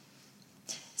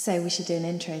So we should do an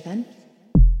intro then.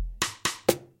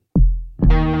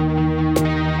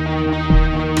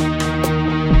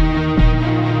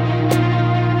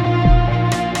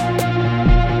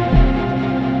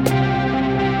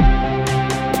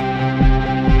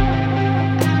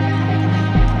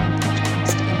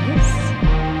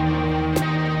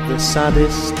 The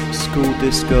saddest school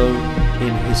disco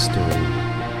in history.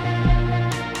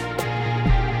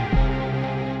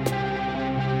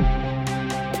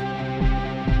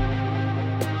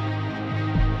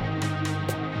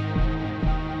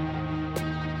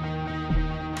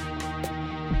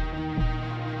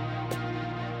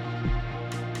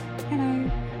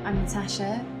 I'm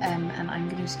Natasha, and I'm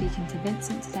going to be speaking to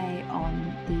Vincent today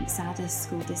on the saddest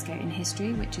school disco in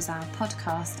history, which is our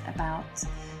podcast about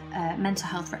mental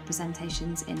health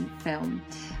representations in film.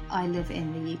 I live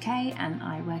in the UK and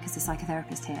I work as a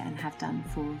psychotherapist here and have done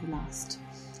for the last,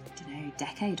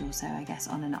 decade or so, I guess,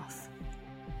 on and off.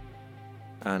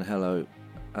 And hello,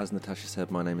 as Natasha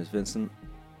said, my name is Vincent.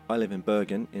 I live in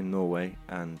Bergen in Norway,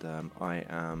 and I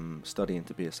am studying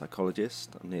to be a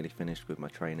psychologist. I'm nearly finished with my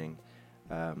training.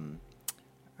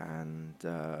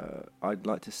 I'd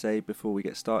like to say before we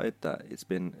get started that it's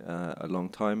been a long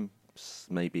time,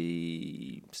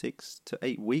 maybe 6 to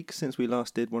 8 weeks since we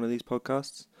last did one of these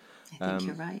podcasts. I think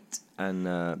you're right. And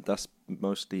that's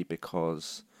mostly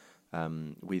because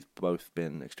we've both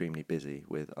been extremely busy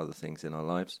with other things in our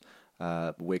lives.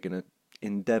 We're going to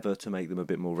endeavour to make them a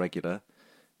bit more regular.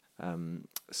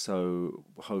 So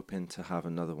hoping to have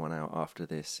another one out after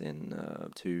this in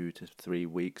 2 to 3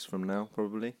 weeks from now,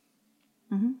 probably.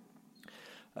 Mm-hmm.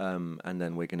 And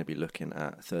then we're going to be looking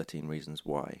at 13 Reasons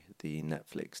Why, the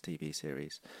Netflix TV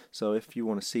series. So if you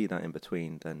want to see that in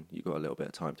between, then you've got a little bit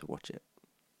of time to watch it.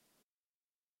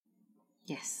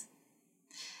 Yes.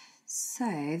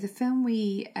 So the film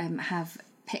we have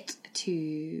picked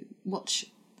to watch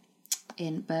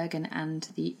in Bergen and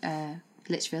the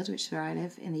Lichfield, which is where I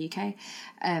live in the UK,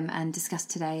 and discuss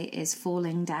today is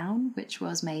Falling Down, which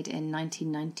was made in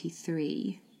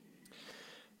 1993.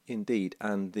 Indeed,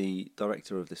 and the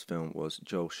director of this film was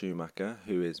Joel Schumacher,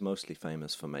 who is mostly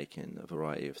famous for making a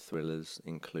variety of thrillers,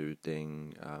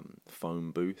 including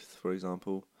Phone Booth, for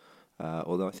example.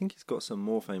 Although I think he's got some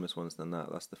more famous ones than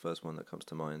that. That's the first one that comes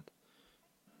to mind.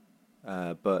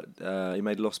 But he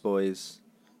made Lost Boys.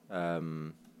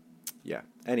 Yeah.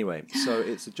 Anyway, so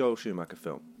it's a Joel Schumacher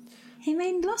film. He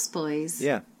made Lost Boys?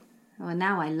 Yeah. Well,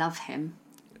 now I love him.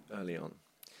 Early on.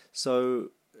 So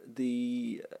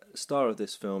the star of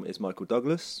this film is Michael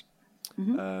Douglas.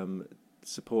 Mm-hmm.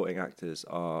 Supporting actors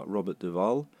are Robert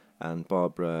Duvall and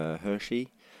Barbara Hershey.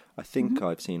 I think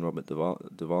I've seen Robert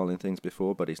Duvall in things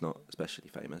before, but he's not especially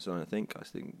famous, I don't think. I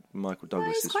think Michael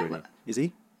Douglas is really... Is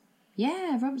he?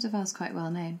 Yeah, Robert Duvall's quite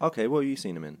well known. Okay, what have you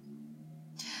seen him in?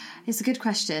 It's a good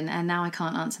question, and now I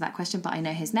can't answer that question, but I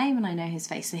know his name and I know his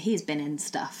face, so he's been in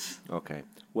stuff. Okay,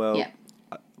 well,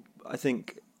 I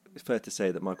think it's fair to say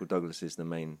that Michael Douglas is the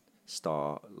main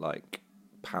star,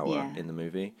 power in the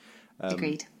movie.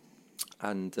 Agreed.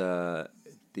 And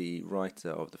the writer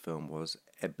of the film was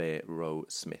Ebbe Rowe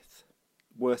Smith.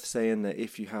 Worth saying that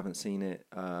if you haven't seen it,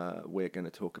 we're going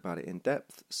to talk about it in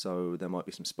depth, so there might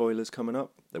be some spoilers coming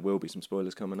up. There will be some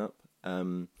spoilers coming up.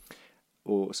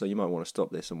 So you might want to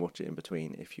stop this and watch it in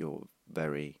between if you're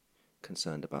very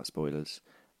concerned about spoilers.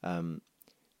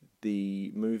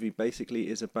 The movie basically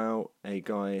is about a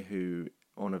guy who,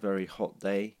 on a very hot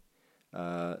day,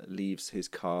 leaves his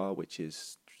car, which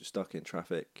is stuck in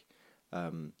traffic,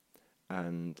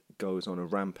 and goes on a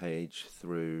rampage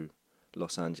through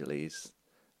Los Angeles,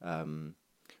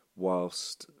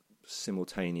 whilst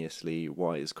simultaneously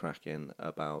wisecracking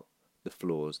about the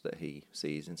flaws that he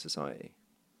sees in society.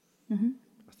 Mm-hmm.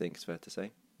 I think it's fair to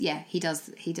say. Yeah, he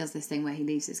does this thing where he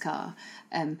leaves his car,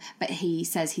 but he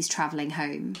says he's travelling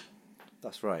home.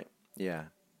 That's right, yeah.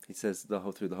 He says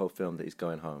through the whole film that he's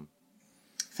going home.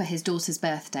 For his daughter's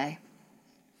birthday.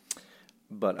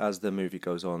 But as the movie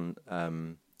goes on,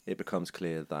 it becomes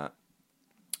clear that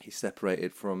he's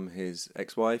separated from his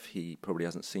ex-wife. He probably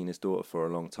hasn't seen his daughter for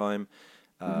a long time.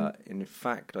 In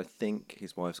fact, I think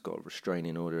his wife's got a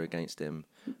restraining order against him.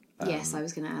 Yes, I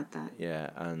was going to add that. Yeah,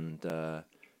 and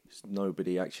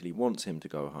nobody actually wants him to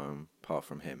go home apart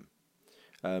from him.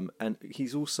 And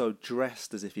he's also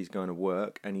dressed as if he's going to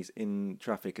work, and he's in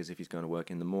traffic as if he's going to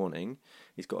work in the morning.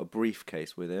 He's got a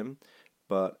briefcase with him,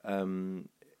 but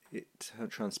it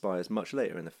transpires much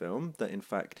later in the film that, in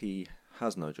fact, he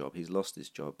has no job. He's lost his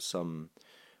job some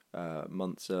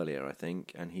months earlier, I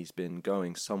think, and he's been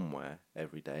going somewhere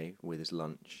every day with his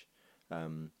lunch,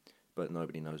 but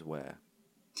nobody knows where.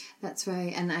 That's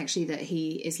right. And actually that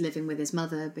he is living with his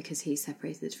mother because he's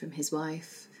separated from his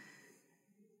wife.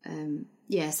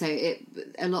 So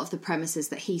a lot of the premises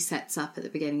that he sets up at the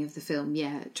beginning of the film,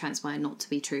 transpire not to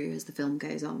be true as the film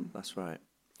goes on. That's right.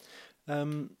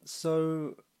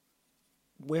 So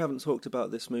we haven't talked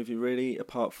about this movie really,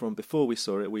 apart from before we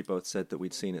saw it, we both said that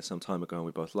we'd seen it some time ago and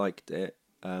we both liked it.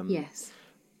 Yes.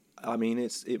 I mean,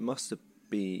 it must have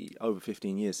been over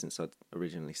 15 years since I'd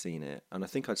originally seen it. And I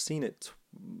think I'd seen it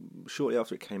shortly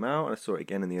after it came out, and I saw it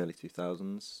again in the early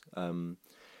 2000s.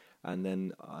 And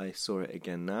then I saw it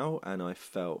again now, and I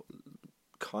felt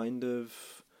kind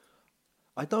of...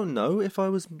 I don't know if I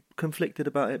was conflicted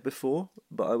about it before,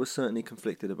 but I was certainly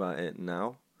conflicted about it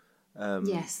now.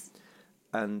 Yes.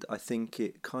 And I think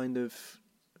it kind of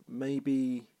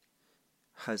maybe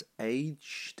has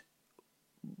aged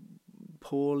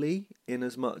poorly in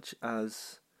as much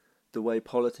as the way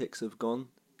politics have gone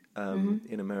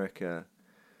in America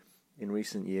in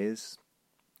recent years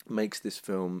makes this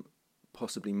film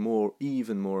possibly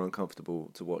even more uncomfortable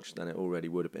to watch than it already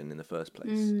would have been in the first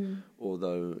place.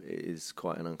 Although it is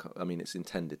quite it's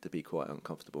intended to be quite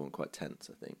uncomfortable and quite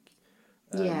tense, I think.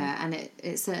 And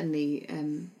it certainly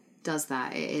does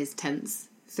that. It is tense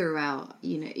throughout,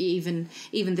 even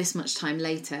this much time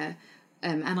later.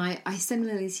 And I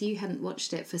similarly to you hadn't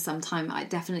watched it for some time. I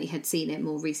definitely had seen it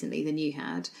more recently than you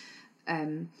had.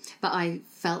 But I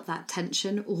felt that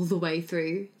tension all the way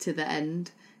through to the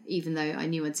end, even though I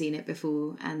knew I'd seen it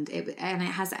before, and it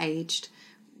has aged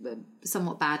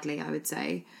somewhat badly, I would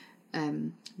say.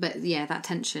 But that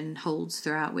tension holds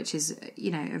throughout, which is,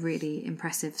 a really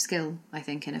impressive skill, I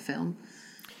think, in a film.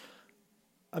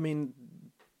 I mean,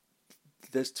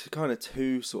 there's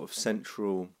two sort of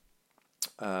central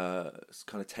kind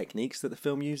of techniques that the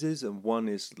film uses, and one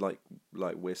is like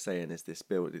we're saying is this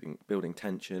building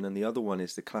tension, and the other one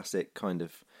is the classic kind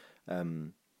of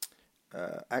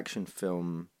action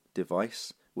film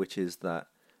device, which is that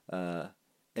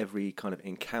every kind of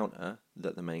encounter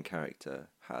that the main character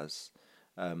has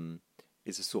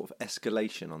is a sort of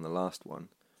escalation on the last one,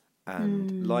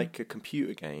 and like a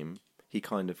computer game, he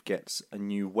kind of gets a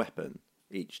new weapon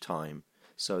each time,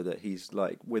 so that he's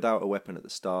like without a weapon at the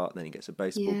start, then he gets a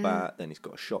baseball bat, then he's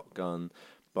got a shotgun.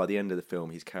 By the end of the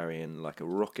film, he's carrying like a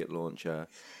rocket launcher.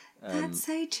 That's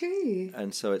so true.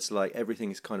 And so it's like everything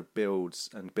is kind of builds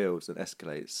and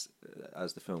escalates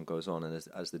as the film goes on, and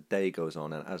as the day goes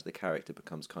on, and as the character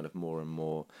becomes kind of more and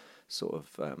more sort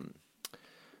of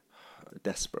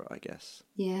desperate, I guess.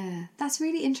 Yeah, that's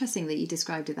really interesting that you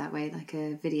described it that way, like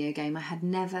a video game. I had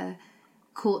never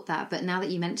caught that, but now that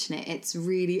you mention it, it's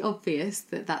really obvious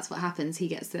that that's what happens. He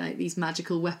gets like these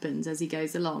magical weapons as he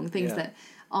goes along, things that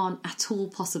aren't at all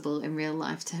possible in real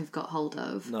life to have got hold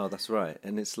of. No, that's right.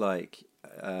 And it's like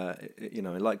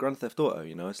like Grand Theft Auto,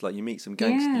 it's like you meet some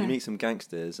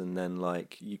gangsters, and then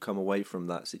like you come away from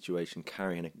that situation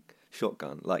carrying a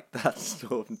shotgun, like that's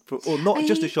sort of, or not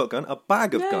just a shotgun, a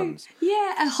bag of guns.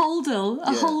 Yeah, a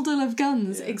holdall of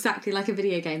guns, exactly like a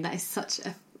video game. That is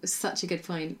such a good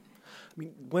point. I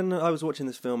mean, when I was watching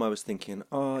this film, I was thinking,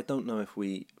 I don't know if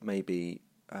we maybe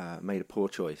made a poor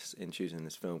choice in choosing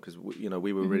this film, because we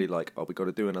were really like, we got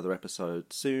to do another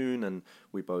episode soon, and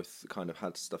we both kind of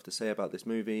had stuff to say about this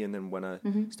movie. And then when I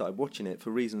started watching it,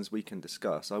 for reasons we can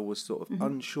discuss, I was sort of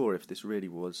unsure if this really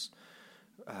was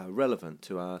relevant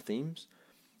to our themes.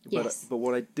 Yes. But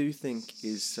what I do think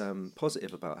is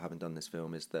positive about having done this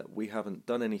film is that we haven't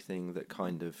done anything that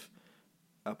kind of,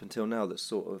 up until now, that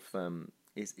sort of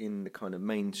is in the kind of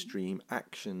mainstream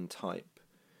action type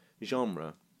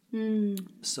genre.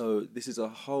 So this is a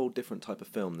whole different type of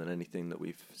film than anything that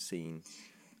we've seen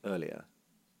earlier.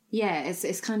 Yeah,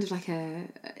 it's kind of like a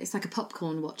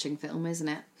popcorn watching film, isn't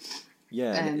it?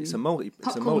 Yeah, it's a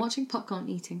popcorn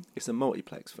eating. It's a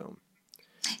multiplex film.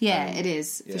 Yeah, it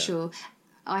is for sure.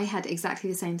 I had exactly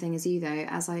the same thing as you, though.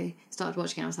 As I started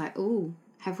watching it, I was like, "Oh,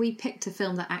 have we picked a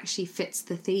film that actually fits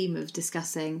the theme of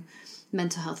discussing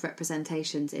mental health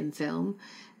representations in film?"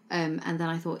 And then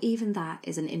I thought, even that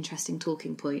is an interesting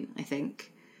talking point, I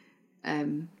think.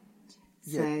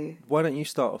 So why don't you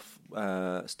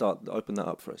open that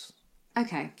up for us?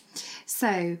 Okay.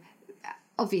 So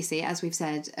obviously, as we've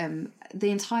said,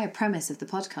 the entire premise of the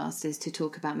podcast is to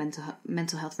talk about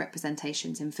mental health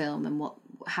representations in film and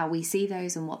how we see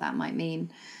those and what that might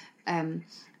mean. And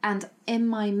in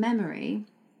my memory,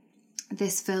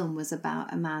 this film was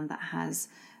about a man that has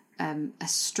a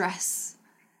stress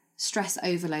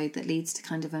overload that leads to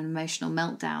kind of an emotional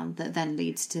meltdown that then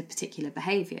leads to particular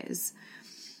behaviours.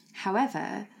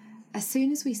 However, as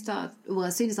soon as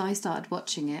I started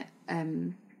watching it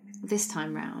this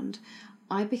time round,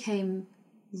 I became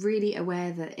really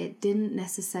aware that it didn't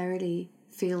necessarily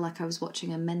feel like I was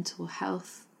watching a mental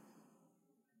health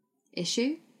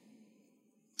issue.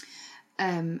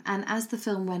 And as the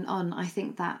film went on, I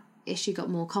think that issue got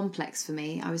more complex for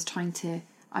me. I was trying to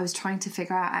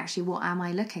figure out, actually, what am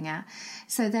I looking at?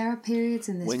 So there are periods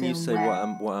in this film when you say where,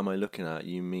 what am I looking at,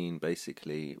 you mean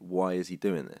basically, why is he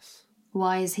doing this?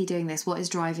 Why is he doing this? What is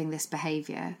driving this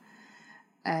behaviour?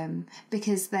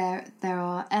 Because there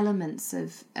are elements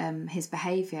of his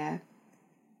behaviour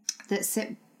that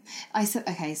sit. So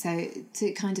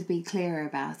to kind of be clearer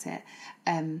about it,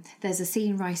 there's a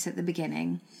scene right at the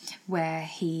beginning where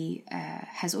he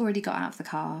has already got out of the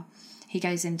car. He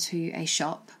goes into a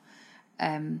shop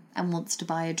and wants to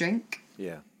buy a drink.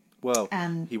 Yeah. Well,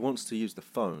 he wants to use the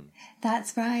phone.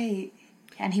 That's right.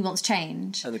 And he wants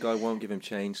change. And the guy won't give him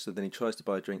change, so then he tries to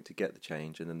buy a drink to get the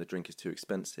change, and then the drink is too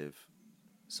expensive,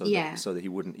 so that he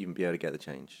wouldn't even be able to get the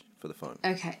change for the phone.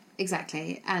 Okay,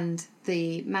 exactly. And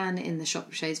the man in the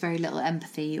shop shows very little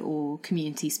empathy or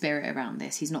community spirit around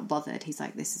this. He's not bothered. He's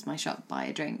like, this is my shop, buy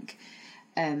a drink.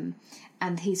 And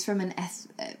he's from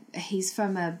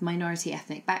a minority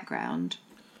ethnic background.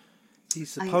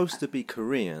 He's supposed to be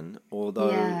Korean,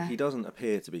 although he doesn't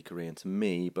appear to be Korean to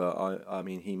me, but I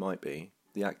mean, he might be.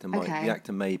 The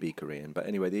actor may be Korean, but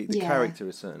anyway, the character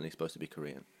is certainly supposed to be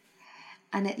Korean.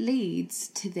 And it leads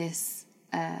to this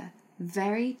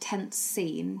very tense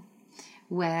scene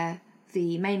where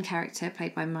the main character,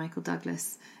 played by Michael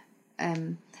Douglas,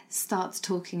 starts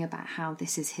talking about how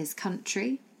this is his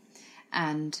country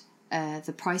and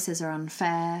the prices are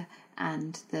unfair,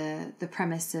 and the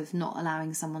premise of not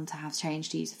allowing someone to have change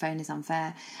to use a phone is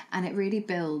unfair. And it really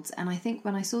builds. And I think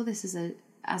when I saw this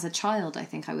as a child, I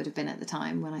think I would have been at the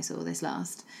time when I saw this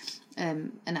last,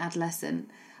 an adolescent,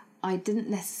 I didn't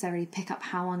necessarily pick up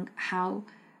how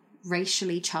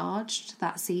racially charged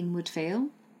that scene would feel.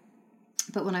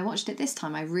 But when I watched it this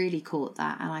time, I really caught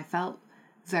that, and I felt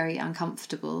very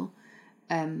uncomfortable.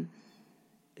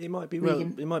 It might be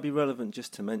relevant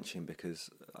just to mention,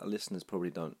 because our listeners probably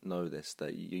don't know this,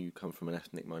 that you come from an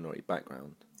ethnic minority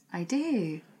background. I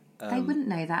do. They wouldn't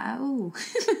know that at all.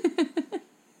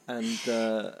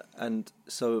 And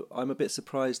so I'm a bit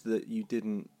surprised that you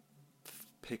didn't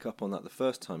pick up on that the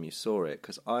first time you saw it,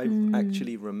 because I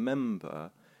actually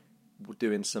remember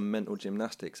doing some mental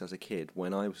gymnastics as a kid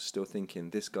when I was still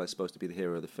thinking this guy's supposed to be the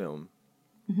hero of the film,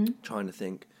 trying to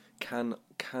think, can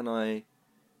I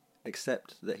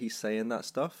accept that he's saying that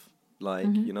stuff? Like,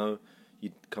 you know,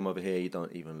 you come over here, you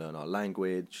don't even learn our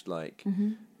language, like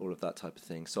all of that type of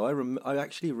thing. So I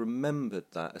actually remembered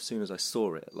that as soon as I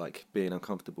saw it, like being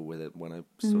uncomfortable with it when I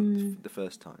saw it the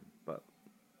first time. But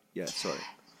yeah, sorry.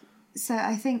 So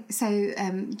I think,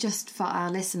 just for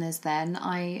our listeners then,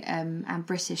 I am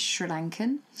British Sri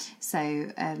Lankan.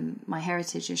 So my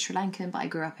heritage is Sri Lankan, but I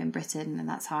grew up in Britain, and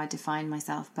that's how I define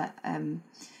myself. But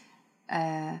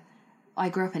I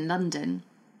grew up in London,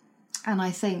 and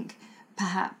I think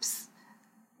perhaps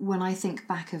when I think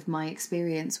back of my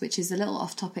experience, which is a little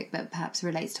off topic, but perhaps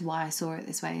relates to why I saw it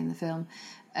this way in the film,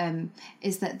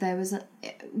 is that there was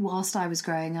whilst I was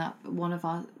growing up, one of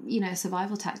our,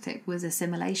 survival tactic was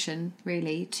assimilation,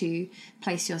 really, to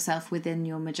place yourself within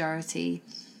your majority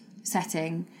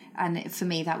setting. And for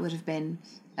me, that would have been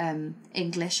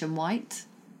English and white,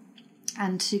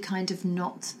 and to kind of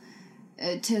not,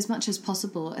 to as much as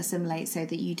possible, assimilate so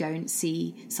that you don't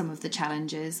see some of the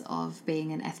challenges of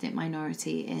being an ethnic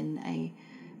minority in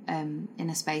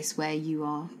a space where you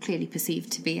are clearly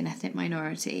perceived to be an ethnic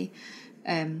minority.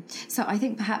 So I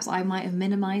think perhaps I might have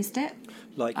minimised it.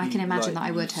 I can imagine that I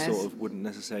would have. Sort of wouldn't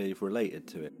necessarily have related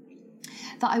to it.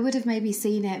 That I would have maybe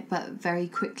seen it, but very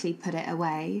quickly put it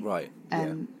away. Right.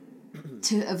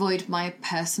 To avoid my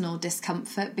personal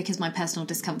discomfort, because my personal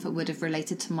discomfort would have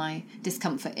related to my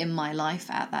discomfort in my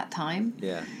life at that time.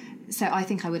 Yeah. So I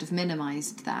think I would have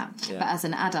minimised that. Yeah. But as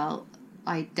an adult,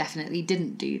 I definitely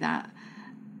didn't do that,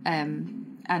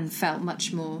 and felt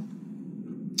much more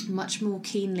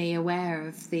keenly aware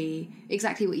of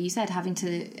exactly what you said, having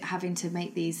to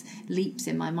make these leaps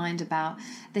in my mind about,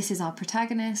 this is our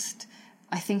protagonist,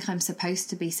 I think I'm supposed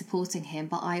to be supporting him,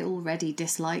 but I already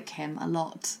dislike him a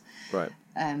lot, right?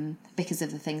 Because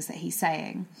of the things that he's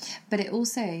saying. But it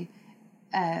also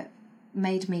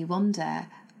made me wonder,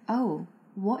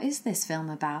 what is this film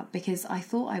about? Because I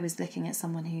thought I was looking at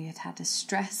someone who had a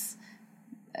stress,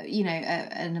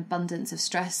 an abundance of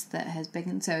stress that has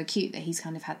been so acute that he's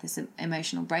kind of had this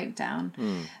emotional breakdown.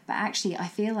 But actually, I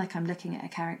feel like I'm looking at a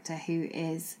character who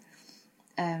is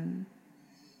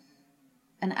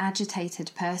an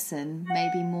agitated person,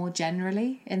 maybe more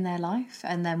generally in their life,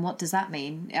 and then what does that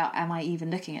mean? Am I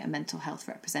even looking at a mental health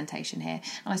representation here?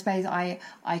 And I suppose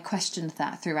I questioned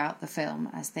that throughout the film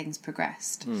as things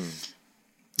progressed.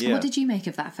 Yeah. What did you make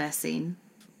of that first scene?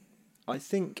 I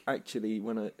think actually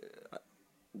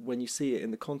when you see it in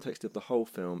the context of the whole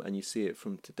film and you see it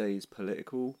from today's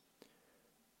political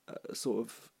sort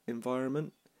of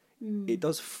environment, it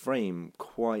does frame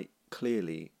quite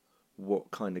clearly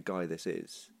what kind of guy this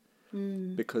is,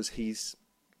 because he's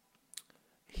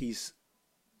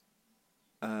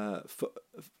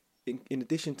in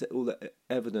addition to all the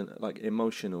evident like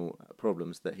emotional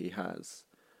problems that he has,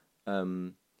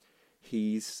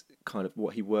 he's kind of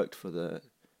what he worked for the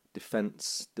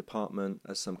Defense Department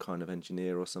as some kind of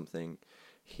engineer or something.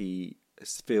 He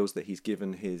feels that he's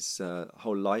given his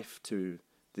whole life to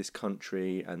this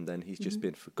country, and then he's just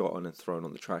been forgotten and thrown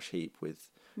on the trash heap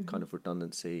with kind of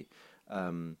redundancy.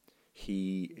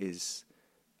 He is,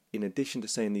 in addition to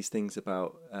saying these things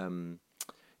about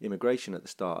immigration at the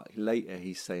start, later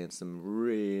he's saying some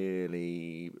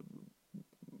really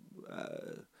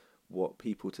what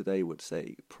people today would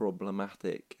say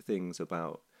problematic things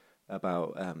about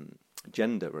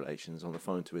gender relations on the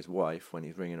phone to his wife when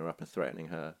he's ringing her up and threatening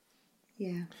her.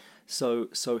 Yeah. So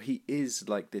he is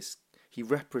like this. He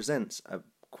represents a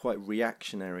quite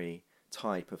reactionary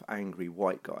type of angry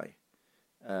white guy,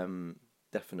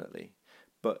 definitely.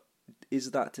 But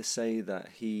is that to say that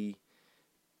he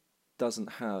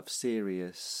doesn't have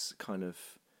serious kind of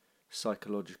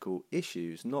psychological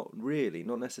issues? Not really,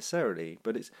 not necessarily.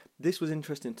 But this was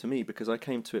interesting to me because I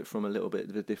came to it from a little bit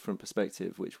of a different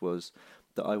perspective, which was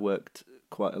that I worked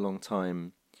quite a long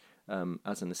time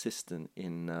as an assistant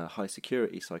in high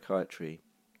security psychiatry.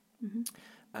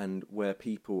 And where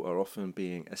people are often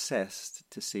being assessed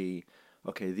to see,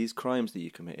 okay, these crimes that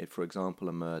you committed, for example,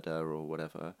 a murder or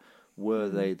whatever, were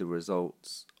they the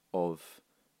results of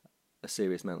a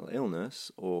serious mental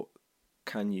illness, or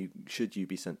should you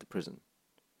be sent to prison?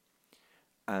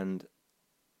 And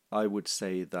I would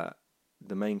say that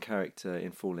the main character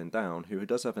in Falling Down, who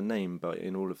does have a name, but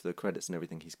in all of the credits and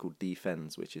everything, he's called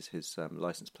Defense, which is his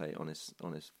license plate on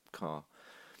his car.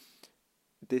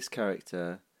 This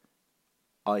character,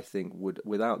 I think, would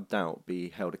without doubt be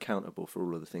held accountable for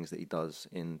all of the things that he does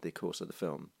in the course of the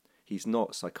film. He's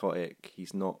not psychotic.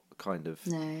 He's not kind of.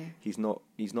 No. He's not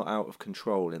out of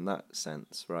control in that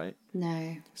sense, right?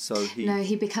 No. So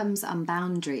he becomes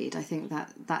unboundaried. I think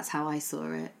that's how I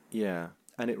saw it. Yeah,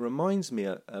 and it reminds me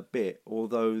a bit,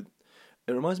 although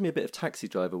it reminds me a bit of Taxi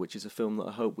Driver, which is a film that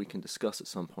I hope we can discuss at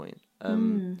some point.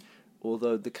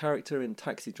 Although the character in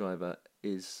Taxi Driver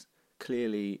is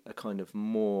clearly a kind of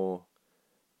more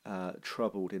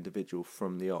troubled individual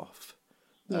from the off,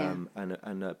 and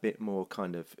a bit more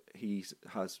kind of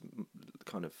has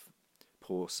kind of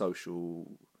poor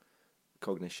social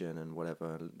cognition and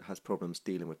whatever, has problems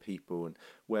dealing with people, and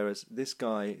whereas this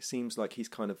guy seems like he's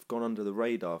kind of gone under the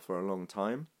radar for a long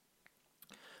time.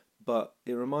 But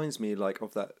it reminds me like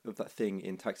of that thing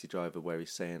in Taxi Driver where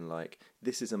he's saying like,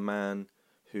 this is a man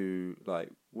who,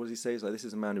 like, what does he say? He's like, this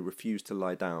is a man who refused to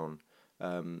lie down.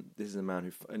 This is a man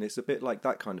who, and it's a bit like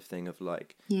that kind of thing of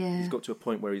like, he's got to a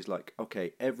point where he's like,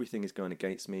 okay, everything is going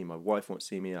against me. My wife won't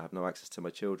see me. I have no access to my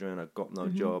children. I've got no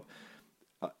job.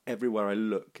 Everywhere I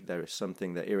look, there is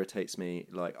something that irritates me.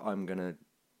 Like, I'm going to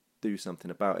do something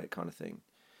about it, kind of thing.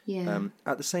 Yeah.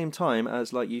 At the same time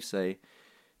as, like you say,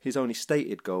 his only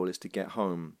stated goal is to get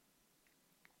home.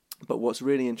 But what's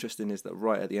really interesting is that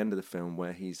right at the end of the film,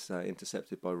 where he's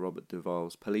intercepted by Robert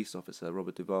Duvall's police officer,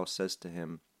 Robert Duvall says to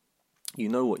him, you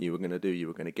know what you were going to do. You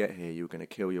were going to get here. You were going to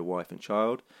kill your wife and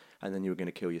child, and then you were going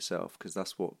to kill yourself, because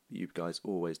that's what you guys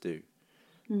always do.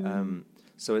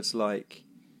 So it's like,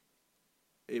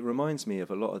 it reminds me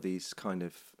of a lot of these kind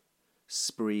of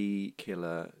spree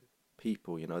killer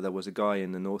people. You know, there was a guy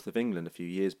in the north of England a few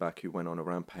years back who went on a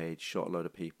rampage, shot a load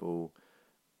of people,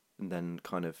 and then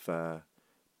kind of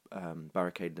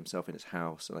barricaded himself in his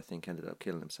house, and I think ended up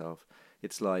killing himself.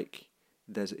 It's like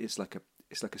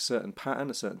it's like a certain pattern,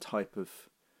 a certain type of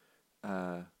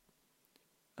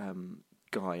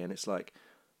guy, and it's like,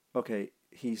 okay,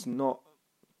 he's not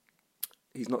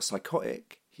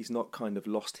psychotic, he's not kind of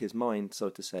lost his mind, so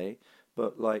to say,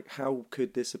 but like, how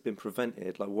could this have been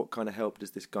prevented? Like, what kind of help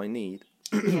does this guy need?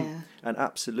 Yeah. And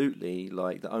absolutely,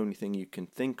 like, the only thing you can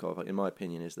think of, in my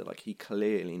opinion, is that like, he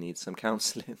clearly needs some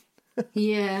counselling.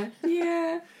 Yeah.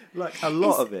 Like, a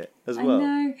lot of it as well. I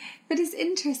know, but it's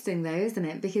interesting though, isn't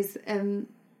it? Because I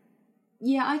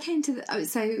came to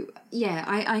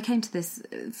I came to this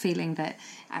feeling that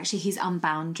actually he's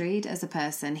unboundaried as a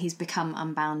person. He's become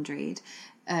unboundaried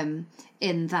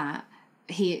in that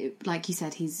he, like you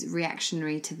said, he's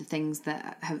reactionary to the things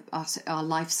that are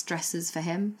life stresses for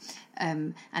him,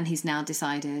 and he's now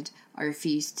decided, I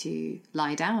refuse to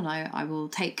lie down. I will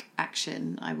take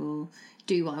action. I will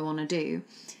do what I want to do.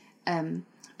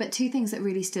 But two things that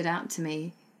really stood out to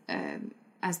me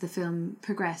as the film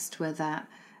progressed were that,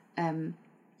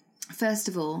 first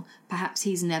of all, perhaps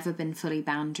he's never been fully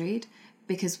boundaried,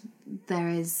 because there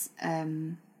is...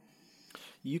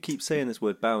 You keep saying this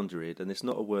word boundaried, and it's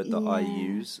not a word that I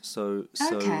use. So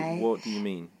okay. What do you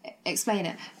mean? Explain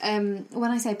it. When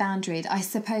I say boundaried, I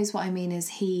suppose what I mean is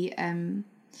he,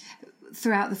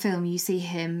 throughout the film, you see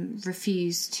him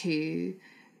refuse to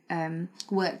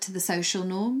work to the social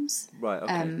norms. Right,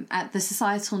 okay. At the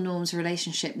societal norms,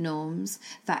 relationship norms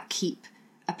that keep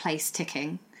a place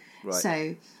ticking. Right.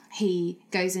 So he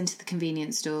goes into the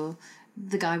convenience store,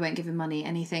 the guy won't give him money,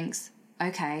 and he thinks,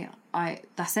 okay,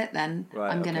 that's it then.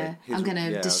 Right, I'm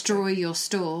gonna destroy your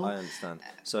store. I understand.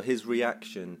 So his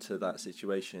reaction to that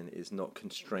situation is not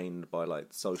constrained by like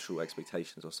social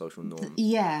expectations or social norms.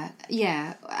 Yeah,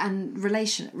 and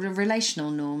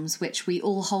relational norms, which we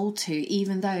all hold to,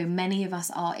 even though many of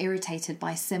us are irritated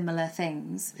by similar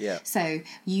things. Yeah. So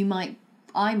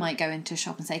I might go into a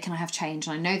shop and say, can I have change?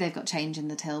 And I know they've got change in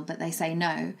the till, but they say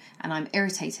no, and I'm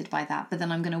irritated by that. But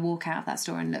then I'm going to walk out of that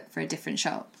store and look for a different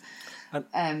shop.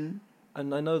 And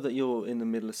I know that you're in the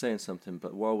middle of saying something,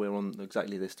 but while we're on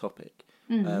exactly this topic,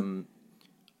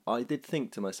 I did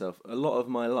think to myself, a lot of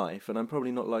my life, and I'm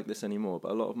probably not like this anymore,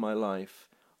 but a lot of my life,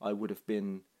 I would have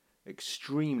been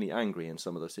extremely angry in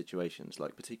some of those situations,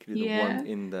 like particularly the one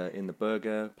in the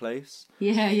burger place.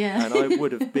 Yeah. And I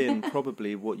would have been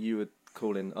probably what you would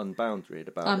call unboundaried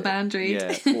about it.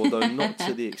 Unboundaried. Yeah, although not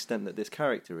to the extent that this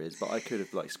character is, but I could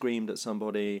have like screamed at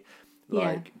somebody,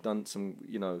 done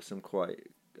some quite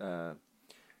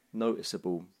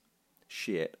noticeable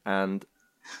shit, and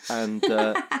and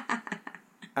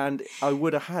I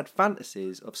would have had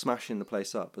fantasies of smashing the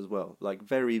place up as well, like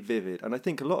very vivid. And I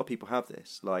think a lot of people have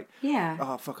this, like,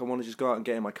 oh fuck, I want to just go out and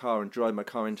get in my car and drive my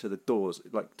car into the doors,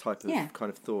 like type of kind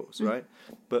of thoughts, right?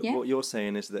 But what you're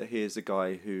saying is that here's a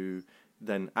guy who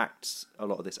then acts a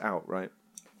lot of this out, right?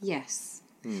 Yes.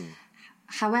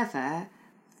 However,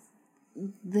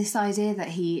 this idea that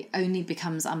he only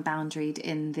becomes unboundaried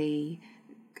in the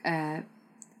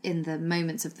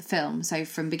moments of the film, so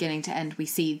from beginning to end we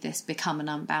see this become an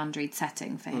unboundaried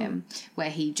setting for him,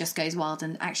 where he just goes wild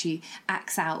and actually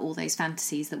acts out all those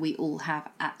fantasies that we all have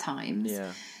at times.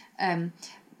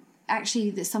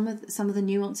 Actually, some of the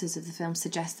nuances of the film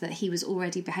suggest that he was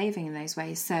already behaving in those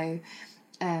ways. So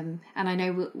and I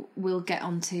know we'll get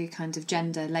onto kind of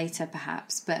gender later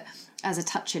perhaps, but as a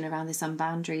touch-in around this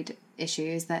unboundaried issue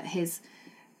is that his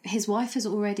wife has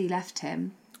already left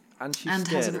him, and she's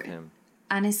scared of him,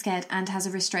 and is scared and has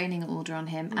a restraining order on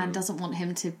him, and doesn't want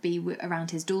him to be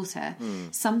around his daughter.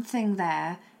 Something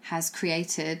there has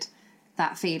created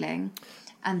that feeling.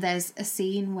 And there's a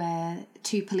scene where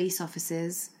two police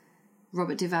officers,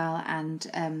 Robert Duvall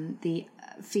and the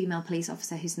female police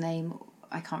officer whose name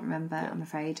I can't remember, I'm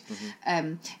afraid,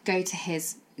 go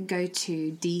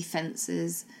to Dee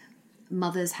Fence's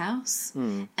mother's house,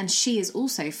 and she is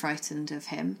also frightened of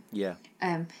him.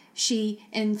 She,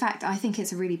 in fact, I think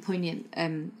it's a really poignant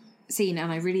scene,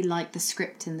 and I really like the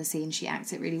script in the scene. She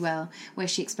acts it really well, where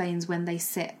she explains when they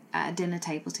sit at a dinner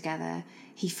table together,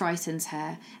 he frightens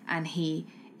her and he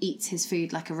eats his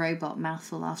food like a robot,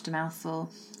 mouthful after mouthful,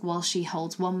 while she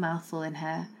holds one mouthful in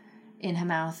her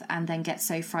mouth and then gets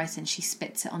so frightened she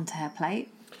spits it onto her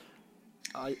plate.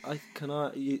 I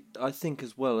think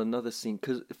as well another scene,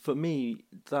 because for me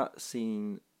that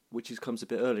scene, which comes a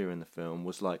bit earlier in the film,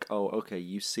 was like, oh okay,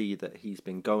 you see that he's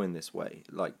been going this way,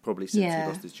 like probably since he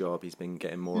lost his job he's been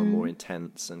getting more and more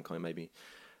intense and kind of maybe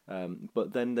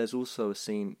but then there's also a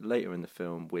scene later in the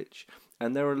film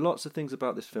and there are lots of things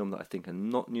about this film that I think are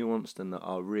not nuanced and that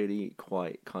are really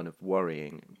quite kind of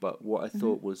worrying, but what I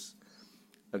thought was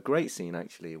a great scene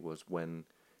actually was when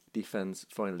Defense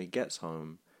finally gets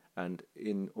home, and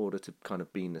in order to kind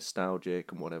of be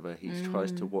nostalgic and whatever, he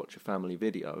tries to watch a family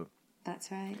video. That's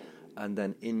right. And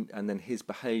then his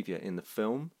behaviour in the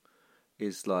film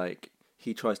is like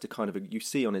he tries to kind of, you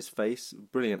see on his face,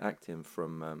 brilliant acting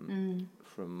from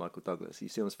Michael Douglas. You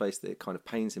see on his face that it kind of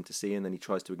pains him to see, and then he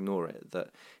tries to ignore it. That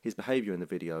his behaviour in the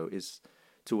video is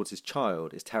towards his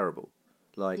child is terrible.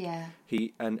 Like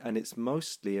he and it's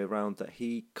mostly around that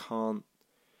he can't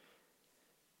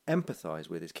empathise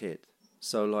with his kid.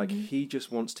 So like he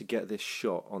just wants to get this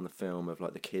shot on the film of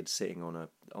like the kid sitting on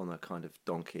a kind of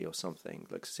donkey or something,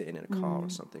 like sitting in a car or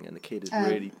something, and the kid is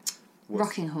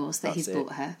rocking horse that he's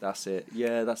bought her. That's it.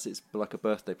 Yeah, it's like a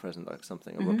birthday present, like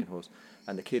something, a rocking horse.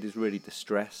 And the kid is really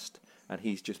distressed, and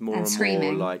he's just more and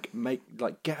screaming. more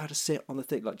get her to sit on the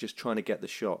thing, like just trying to get the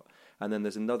shot. And then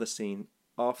there's another scene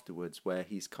afterwards where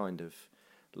he's kind of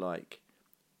like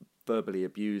verbally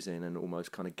abusing and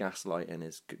almost kind of gaslighting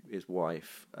his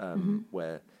wife,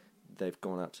 where they've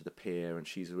gone out to the pier and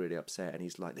she's really upset, and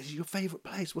he's like, "This is your favourite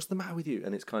place. What's the matter with you?"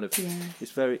 And it's kind of,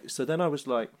 it's very. So then I was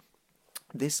like,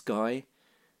 this guy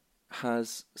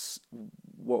has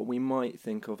what we might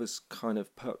think of as kind of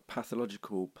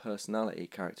pathological personality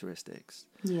characteristics.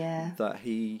 Yeah. That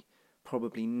he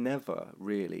probably never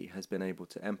really has been able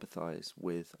to empathise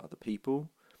with other people,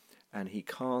 and he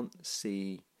can't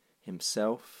see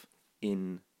himself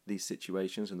in these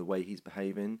situations and the way he's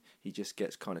behaving. He just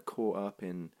gets kind of caught up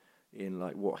in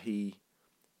like what he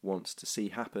wants to see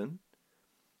happen,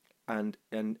 and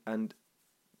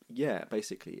yeah,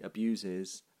 basically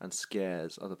abuses and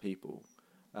scares other people,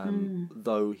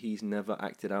 though he's never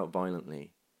acted out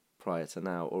violently prior to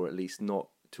now, or at least not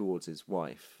towards his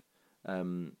wife.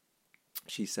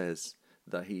 She says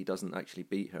that he doesn't actually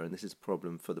beat her, and this is a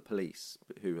problem for the police,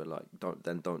 who are like,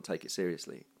 don't take it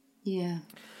seriously. Yeah.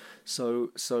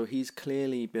 So he's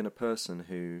clearly been a person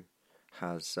who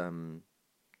has,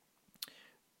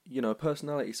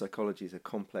 personality psychology is a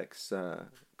complex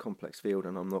field,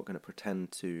 and I'm not going to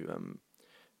pretend to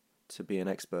be an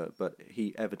expert, but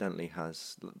he evidently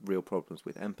has real problems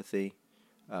with empathy,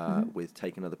 with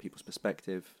taking other people's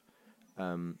perspective,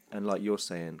 and like you're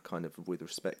saying, kind of with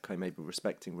respect, kind of maybe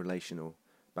respecting relational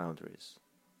boundaries.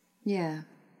 Yeah.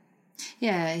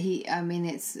 I mean,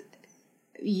 it's,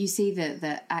 you see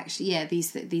that actually,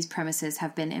 these premises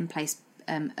have been in place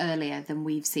earlier than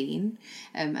we've seen,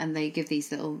 and they give you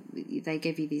these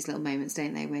little moments,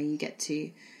 don't they, where you get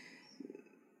to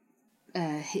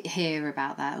hear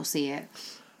about that or see it.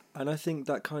 And I think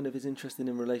that kind of is interesting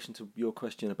in relation to your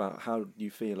question about how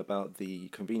you feel about the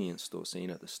convenience store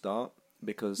scene at the start,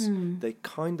 because they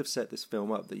kind of set this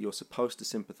film up that you're supposed to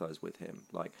sympathise with him.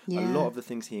 Like, a lot of the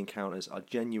things he encounters are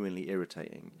genuinely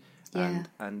irritating.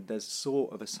 And there's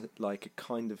sort of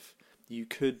you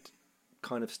could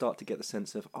kind of start to get the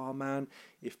sense of, oh man,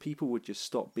 if people would just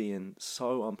stop being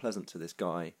so unpleasant to this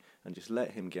guy and just let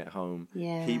him get home,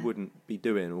 he wouldn't be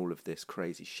doing all of this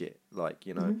crazy shit, like,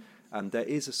 and there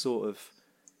is a sort of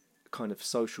kind of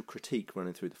social critique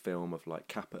running through the film of like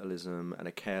capitalism and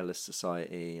a careless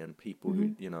society and people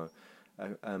who,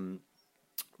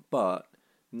 but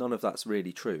none of that's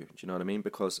really true, do you know what I mean?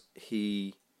 Because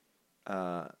he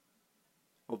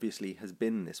obviously has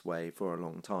been this way for a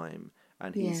long time,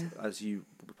 and he's, as you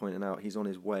pointed out, he's on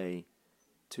his way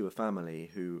to a family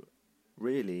who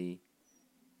really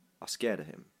are scared of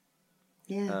him.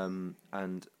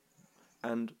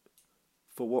 And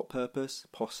for what purpose?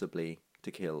 Possibly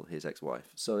to kill his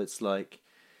ex-wife. So it's like,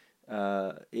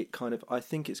 it kind of, I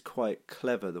think it's quite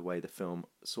clever the way the film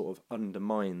sort of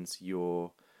undermines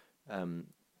your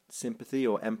sympathy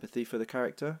or empathy for the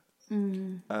character.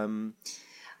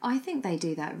 I think they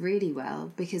do that really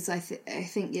well, because I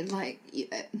think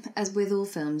as with all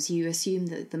films, you assume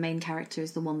that the main character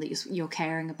is the one that you're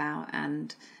caring about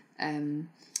and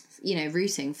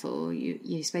rooting for.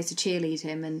 You're supposed to cheerlead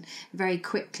him, and very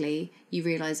quickly you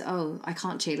realise, oh, I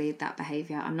can't cheerlead that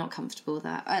behaviour. I'm not comfortable with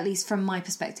that. At least from my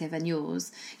perspective and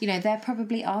yours. There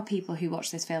probably are people who watch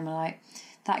this film and are like,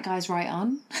 that guy's right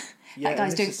on. That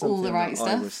guy's doing all the right stuff.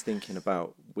 I was thinking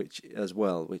about which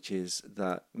is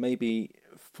that maybe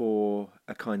for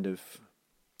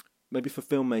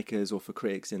filmmakers or for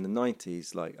critics in the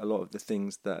 90s, like a lot of the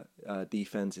things that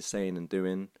Defense is saying and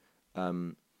doing,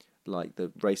 like the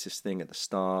racist thing at the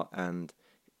start, and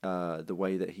the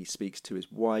way that he speaks to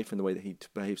his wife and the way that he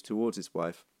behaves towards his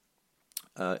wife,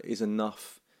 is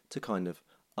enough to kind of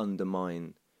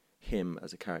undermine him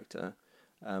as a character.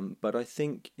 But I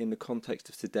think in the context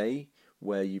of today,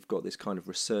 where you've got this kind of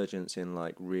resurgence in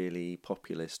like really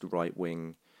populist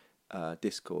right-wing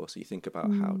discourse, you think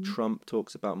about how Trump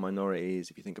talks about minorities,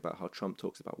 if you think about how Trump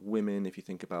talks about women, if you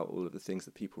think about all of the things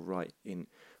that people write in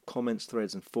comments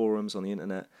threads and forums on the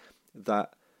internet,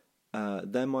 that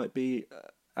there might be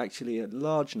actually a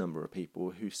large number of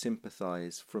people who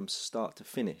sympathise from start to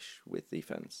finish with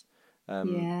Defense,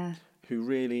 who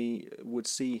really would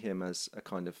see him as a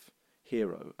kind of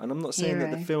hero. And I'm not saying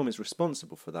that the film is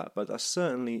responsible for that, but I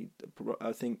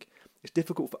think it's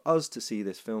difficult for us to see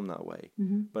this film that way,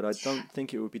 but I don't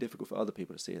think it would be difficult for other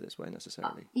people to see it this way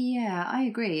necessarily. Yeah, I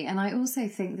agree. And I also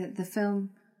think that the film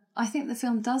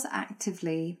does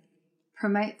actively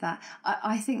promote that.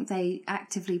 I think they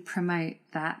actively promote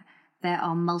that there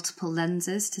are multiple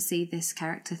lenses to see this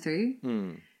character through.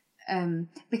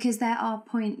 Because there are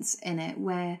points in it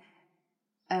where,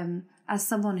 as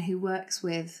someone who works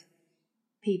with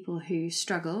people who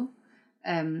struggle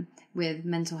with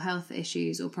mental health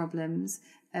issues or problems,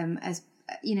 as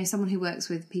someone who works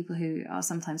with people who are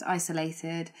sometimes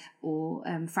isolated or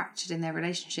fractured in their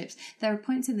relationships, there are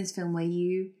points in this film where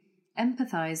you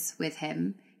empathise with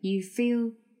him. You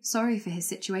feel sorry for his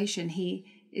situation. He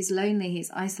is lonely,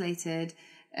 he's isolated.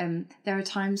 There are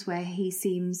times where he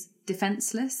seems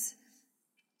defenceless,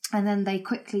 and then they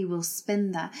quickly will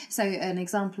spin that. So an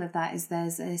example of that is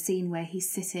there's a scene where he's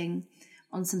sitting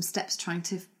on some steps trying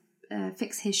to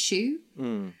fix his shoe.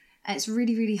 And it's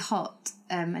really, really hot,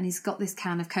 and he's got this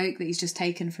can of Coke that he's just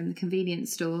taken from the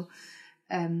convenience store,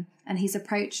 and he's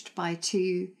approached by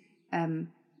two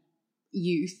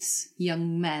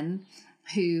young men,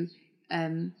 who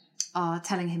are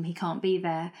telling him he can't be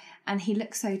there, and he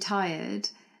looks so tired,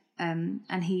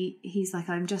 and he's like,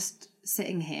 I'm just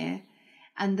sitting here.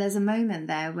 And there's a moment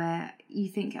there where you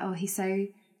think, oh, he's so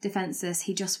defenseless,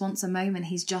 he just wants a moment,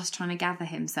 he's just trying to gather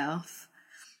himself.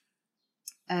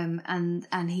 And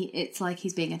it's like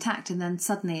he's being attacked, and then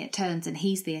suddenly it turns and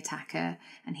he's the attacker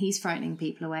and he's frightening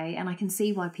people away. And I can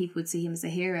see why people would see him as a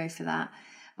hero for that.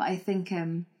 But I think,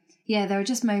 there are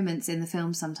just moments in the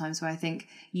film sometimes where I think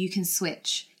you can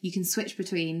switch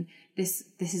between this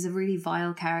is a really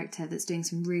vile character that's doing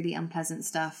some really unpleasant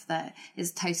stuff that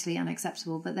is totally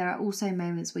unacceptable. But there are also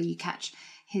moments where you catch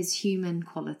his human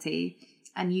quality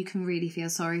and you can really feel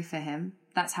sorry for him.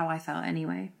 That's how I felt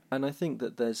anyway. And I think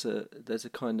that there's a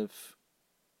kind of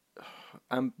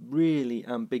really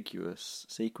ambiguous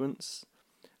sequence,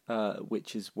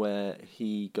 which is where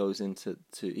he goes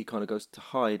he kind of goes to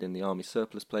hide in the army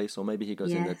surplus place, or maybe he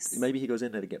goes in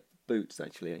there to get boots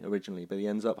actually originally, but he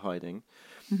ends up hiding.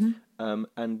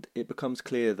 And it becomes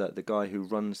clear that the guy who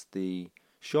runs the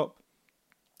shop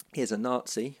is a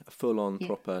Nazi, a full-on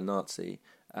proper Nazi,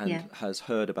 and has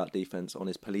heard about defense on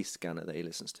his police scanner that he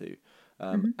listens to.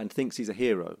 And thinks he's a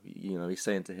hero. He's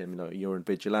saying to him, you're a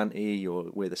vigilante,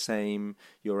 we're the same,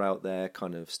 you're out there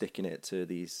kind of sticking it to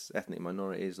these ethnic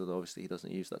minorities, although obviously he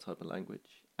doesn't use that type of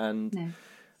language. And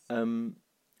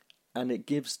it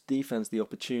gives defense the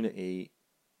opportunity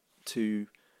to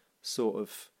sort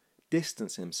of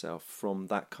distance himself from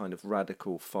that kind of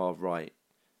radical far-right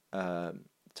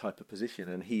type of position.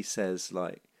 And he says,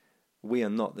 like, we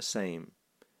are not the same.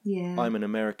 Yeah. I'm an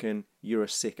American, you're a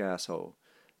sick asshole.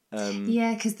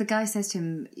 Because the guy says to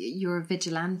him, you're a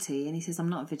vigilante, and he says, I'm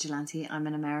not a vigilante, I'm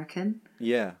an American.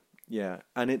 Yeah.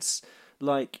 And it's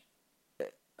like,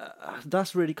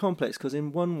 that's really complex, because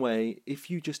in one way,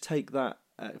 if you just take that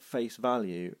at face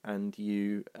value and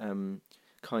you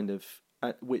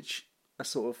which a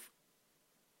sort of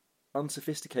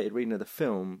unsophisticated reading of the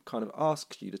film kind of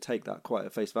asks you to take that quite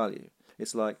at face value.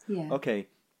 It's like, okay,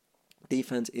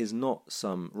 defense is not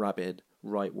some rabid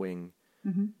right-wing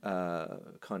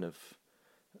kind of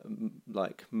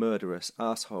like murderous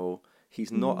asshole.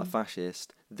 He's not a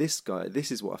fascist. This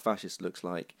is what a fascist looks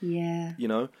like.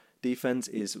 Defense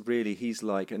is really, he's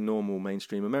like a normal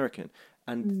mainstream American.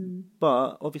 And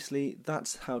but obviously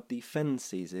that's how Defense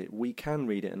sees it. We can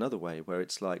read it another way, where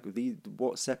it's like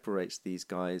what separates these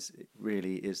guys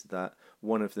really is that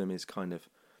one of them is kind of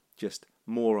just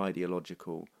more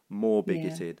ideological, more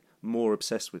bigoted, more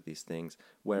obsessed with these things,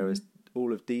 whereas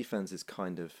all of Defense is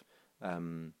kind of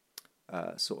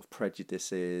sort of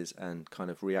prejudices and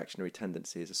kind of reactionary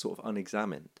tendencies are sort of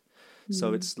unexamined.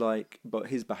 So it's like, but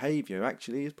his behaviour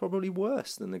actually is probably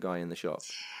worse than the guy in the shop.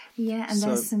 Yeah,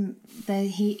 and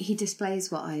he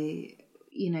displays what I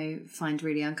find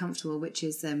really uncomfortable, which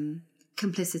is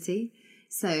complicity.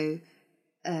 So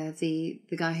the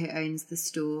guy who owns the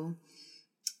store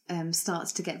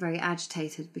starts to get very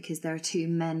agitated because there are two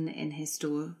men in his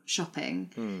store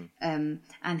shopping,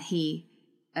 and he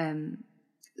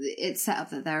it's set up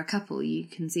that they're a couple. You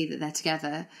can see that they're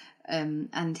together,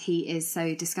 and he is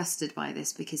so disgusted by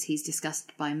this because he's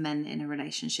disgusted by men in a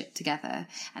relationship together,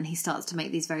 and he starts to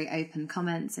make these very open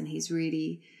comments, and he's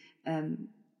really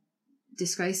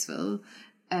disgraceful,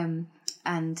 and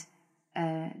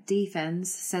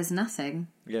Defense says nothing.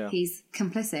 He's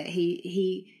complicit.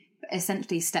 He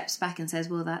essentially steps back and says,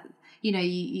 well, that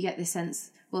you get this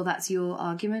sense, well, that's your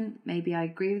argument, maybe I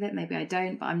agree with it, maybe I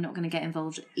don't, but I'm not going to get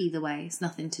involved either way. It's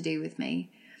nothing to do with me.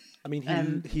 I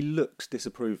mean, he looks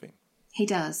disapproving. He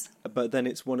does. But then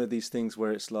it's one of these things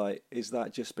where it's like, is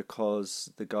that just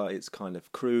because the guy is kind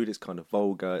of crude, it's kind of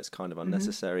vulgar, it's kind of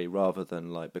unnecessary, rather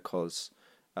than like because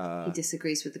he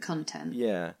disagrees with the content?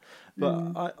 Yeah.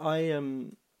 But I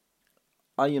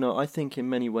think in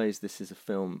many ways this is a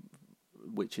film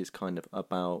which is kind of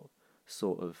about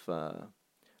sort of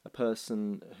a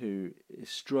person who is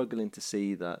struggling to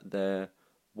see that their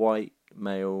white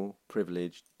male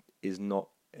privilege is not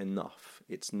enough.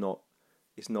 It's not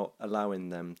allowing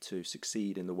them to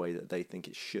succeed in the way that they think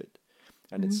it should.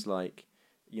 And it's like,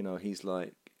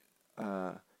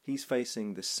 he's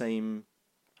facing the same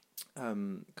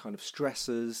kind of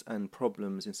stressors and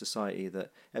problems in society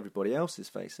that everybody else is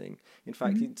facing. In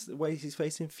fact, it's the way he's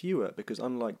facing fewer, because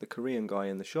unlike the Korean guy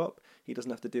in the shop, he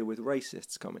doesn't have to deal with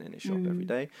racists coming in his shop every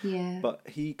day. Yeah. But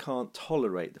he can't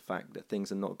tolerate the fact that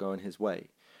things are not going his way,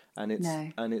 and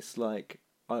it's like.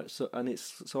 So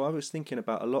I was thinking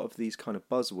about a lot of these kind of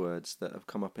buzzwords that have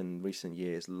come up in recent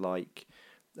years, like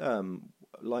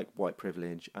white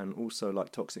privilege and also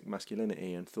like toxic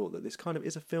masculinity, and thought that this kind of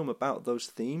is a film about those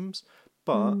themes,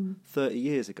 but 30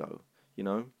 years ago,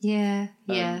 Yeah.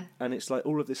 And it's like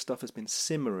all of this stuff has been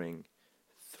simmering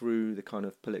through the kind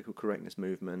of political correctness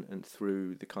movement and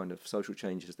through the kind of social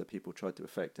changes that people tried to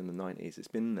effect in the 90s. It's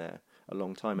been there a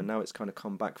long time, and now it's kind of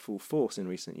come back full force in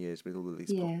recent years with all of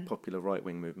these popular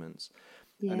right-wing movements.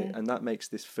 Yeah. And that makes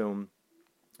this film,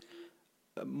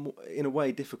 in a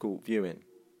way, difficult viewing,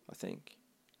 I think.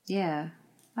 Yeah,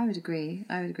 I would agree.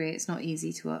 It's not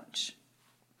easy to watch.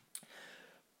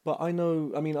 But I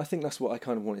think that's what I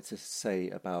kind of wanted to say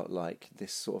about, like,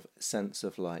 this sort of sense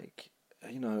of, like,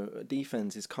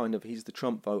 Defense is kind of, he's the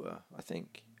Trump voter, I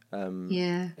think.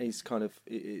 He's kind of,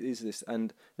 is this,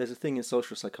 and there's a thing in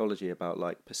social psychology about,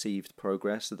 like, perceived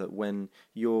progress, so that when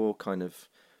your kind of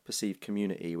perceived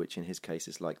community, which in his case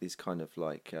is like these kind of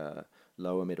like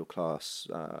lower middle class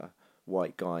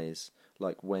white guys,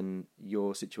 like when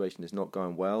your situation is not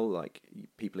going well, like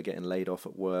people are getting laid off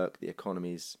at work, the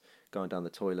economy's going down the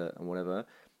toilet and whatever,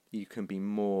 you can be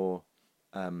more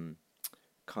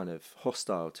kind of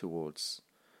hostile towards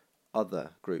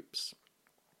other groups,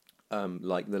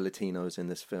 like the Latinos in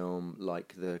this film,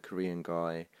 like the Korean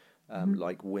guy,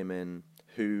 like women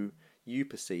who you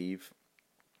perceive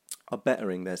are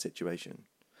bettering their situation.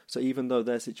 So even though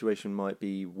their situation might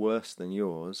be worse than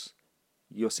yours,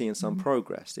 you're seeing some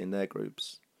progress in their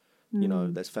groups.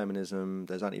 There's feminism,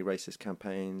 there's anti-racist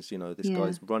campaigns, this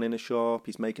guy's running a shop,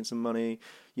 he's making some money.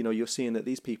 You're seeing that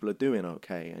these people are doing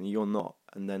okay and you're not.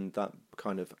 And then that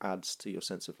kind of adds to your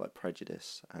sense of like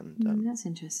prejudice. And that's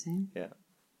interesting. Yeah.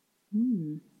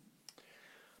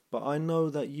 But I know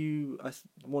that you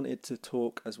wanted to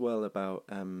talk as well about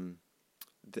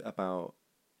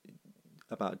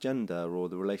gender or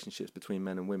the relationships between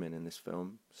men and women in this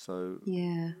film. So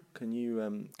can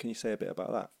you say a bit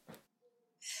about that?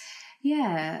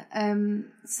 Yeah.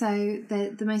 So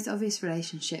the most obvious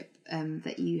relationship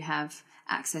that you have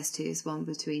access to is one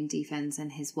between Defense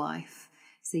and his wife.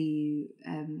 So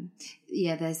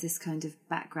there's this kind of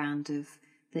background of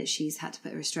that she's had to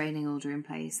put a restraining order in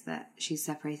place, that she's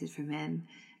separated from him,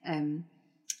 and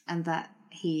that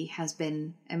he has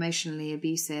been emotionally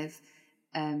abusive.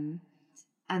 And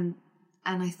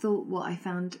I thought what I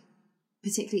found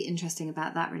particularly interesting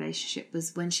about that relationship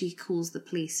was when she calls the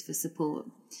police for support,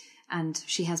 and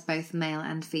she has both male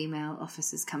and female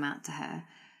officers come out to her.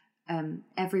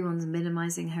 Everyone's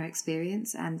minimising her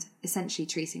experience and essentially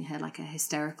treating her like a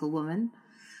hysterical woman.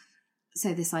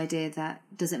 So this idea that,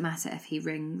 does it matter if he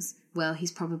rings? Well,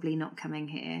 he's probably not coming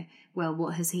here. Well,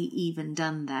 what has he even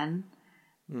done then?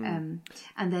 And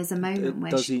there's a moment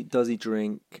where does he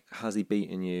drink? Has he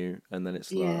beaten you? And then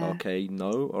it's like, okay,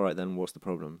 no, all right, then what's the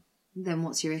problem? Then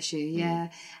what's your issue? Yeah.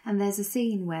 And there's a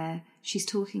scene where she's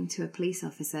talking to a police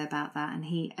officer about that, and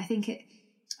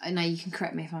I know you can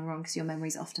correct me if I'm wrong because your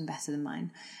memory's often better than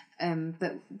mine.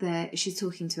 But she's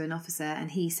talking to an officer,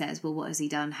 and he says, "Well, what has he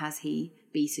done? Has he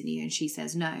beaten you?" And she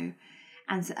says, "No."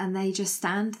 And they just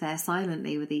stand there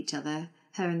silently with each other,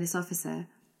 her and this officer.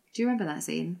 Do you remember that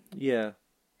scene? Yeah.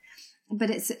 But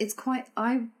it's quite,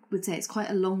 I would say it's quite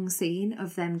a long scene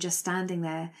of them just standing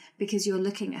there, because you're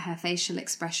looking at her facial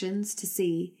expressions to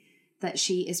see that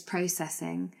she is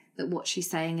processing that what she's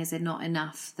saying is not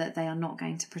enough, that they are not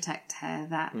going to protect her,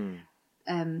 that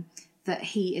that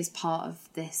he is part of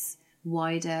this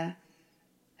wider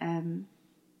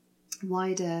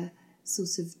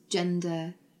sort of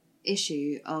gender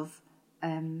issue of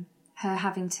her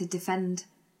having to defend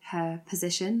her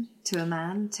position to a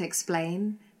man, to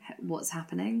explain what's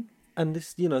happening. And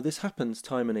this happens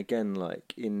time and again,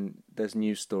 like there's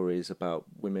news stories about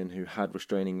women who had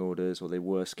restraining orders or they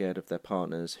were scared of their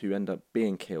partners who end up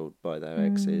being killed by their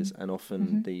exes, and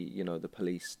often the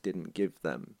police didn't give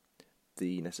them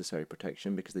the necessary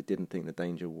protection because they didn't think the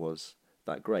danger was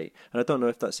that great. And I don't know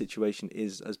if that situation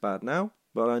is as bad now,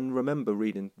 but I remember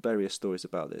reading various stories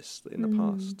about this in the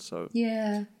past. So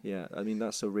yeah, I mean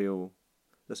that's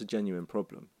a genuine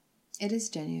problem. It is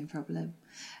a genuine problem.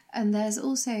 And there's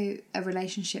also a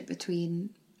relationship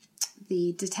between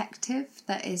the detective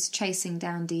that is chasing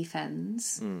down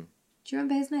Defense. Do you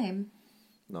remember his name?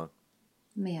 No.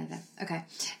 Me either. Okay.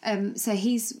 So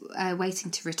he's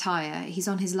waiting to retire. He's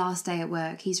on his last day at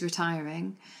work. He's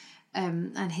retiring.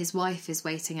 And his wife is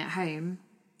waiting at home.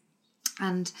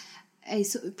 And a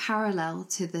sort of parallel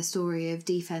to the story of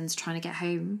Defense trying to get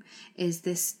home is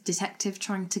this detective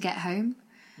trying to get home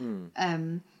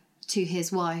to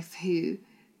his wife, who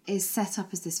is set up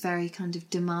as this very kind of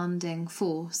demanding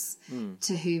force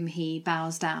to whom he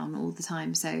bows down all the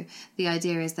time. So the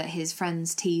idea is that his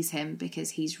friends tease him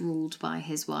because he's ruled by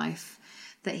his wife,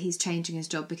 that he's changing his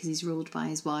job because he's ruled by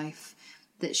his wife,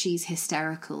 that she's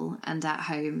hysterical and at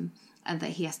home, and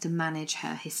that he has to manage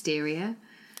her hysteria.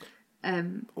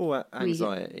 Or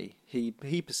anxiety.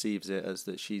 He perceives it as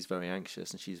that she's very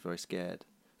anxious and she's very scared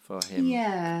for him.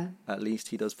 Yeah. At least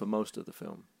he does for most of the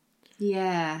film.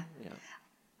 Yeah.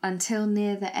 Until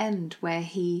near the end, where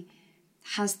he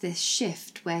has this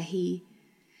shift where he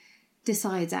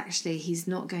decides actually he's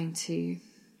not going to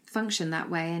function that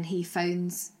way, and he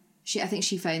phones... I think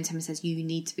she phones him and says, you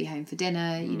need to be home for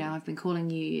dinner, you know, I've been calling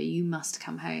you, you must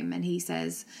come home. And he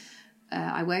says,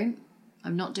 I won't,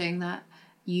 I'm not doing that,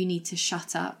 you need to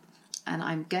shut up, and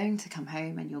I'm going to come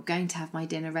home and you're going to have my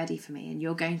dinner ready for me, and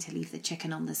you're going to leave the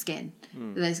chicken on the skin,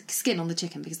 the skin on the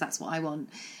chicken, because that's what I want.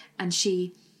 And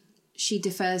she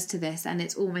defers to this, and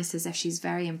it's almost as if she's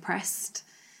very impressed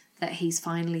that he's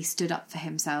finally stood up for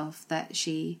himself, that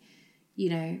she... You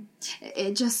know,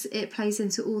 it plays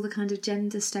into all the kind of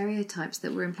gender stereotypes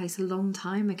that were in place a long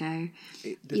time ago.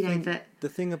 The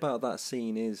thing about that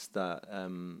scene is that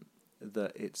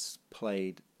that it's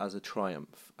played as a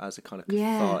triumph, as a kind of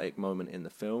cathartic moment in the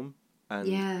film,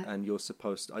 and you're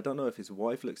supposed to, I don't know if his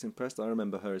wife looks impressed. I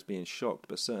remember her as being shocked,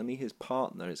 but certainly his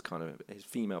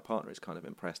female partner is kind of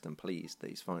impressed and pleased that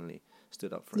he's finally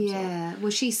stood up for himself. Yeah,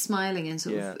 well, she's smiling and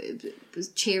sort of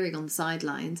cheering on the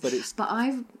sidelines.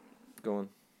 Go on.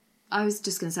 I was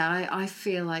just going to say, I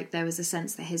feel like there was a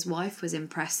sense that his wife was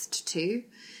impressed too,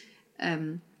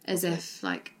 as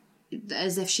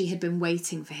if she had been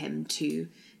waiting for him to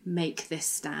make this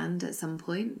stand at some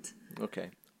point. Okay,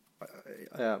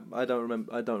 I don't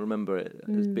remember it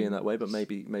as being that way, but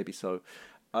maybe so.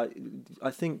 I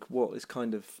think what is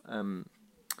kind of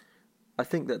I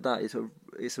think that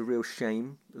it's a real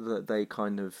shame that they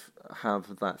kind of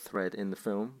have that thread in the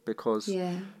film, because.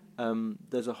 Yeah.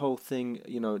 There's a whole thing,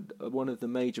 you know, one of the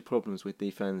major problems with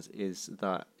Defense is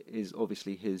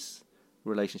obviously his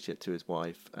relationship to his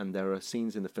wife, and there are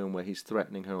scenes in the film where he's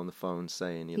threatening her on the phone,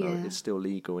 saying, you know, it's still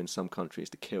legal in some countries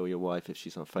to kill your wife if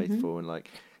she's unfaithful, and like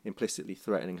implicitly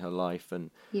threatening her life and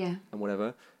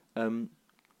whatever.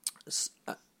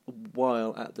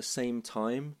 While at the same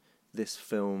time, this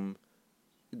film,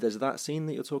 there's that scene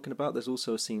that you're talking about. There's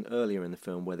also a scene earlier in the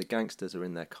film where the gangsters are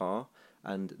in their car.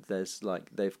 And there's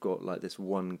they've got this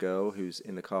one girl who's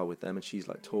in the car with them, and she's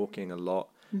talking a lot,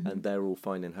 and they're all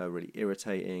finding her really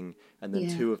irritating. And then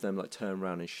two of them turn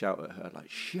around and shout at her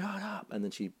 "Shut up!" And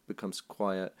then she becomes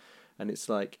quiet. And it's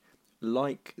like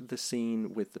the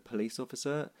scene with the police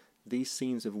officer. These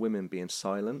scenes of women being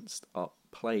silenced are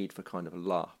played for kind of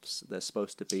laughs. They're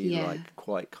supposed to be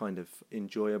quite kind of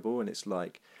enjoyable, and it's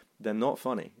they're not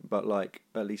funny, but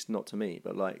at least not to me.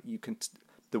 But you can.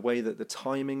 The way that the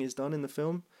timing is done in the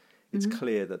film, it's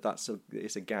clear that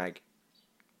it's a gag.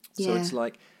 So it's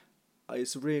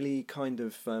it's really kind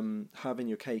of having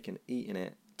your cake and eating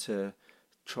it to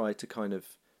try to kind of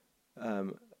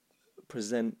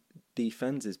present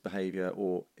Defense's behaviour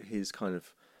or his kind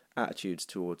of attitudes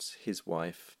towards his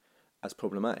wife as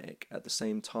problematic at the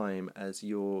same time as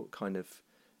you're kind of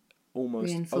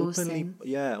almost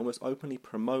openly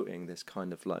promoting this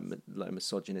kind of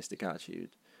misogynistic attitude.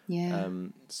 Yeah.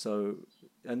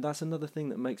 And that's another thing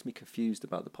that makes me confused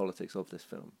about the politics of this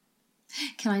film.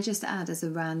 Can I just add, as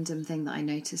a random thing that I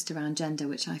noticed around gender,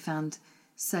 which I found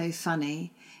so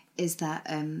funny, is that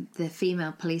the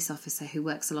female police officer who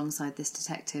works alongside this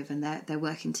detective, and they're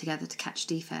working together to catch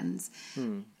Defense.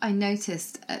 I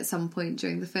noticed at some point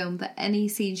during the film that any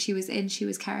scene she was in, she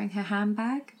was carrying her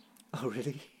handbag. Oh,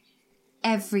 really?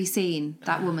 Every scene,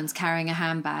 that woman's carrying a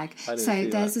handbag. So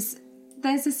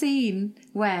there's a scene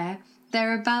where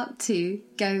they're about to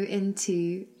go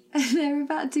into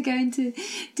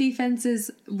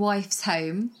Defense's wife's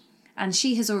home, and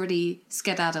she has already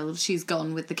skedaddled. She's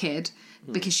gone with the kid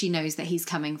because she knows that he's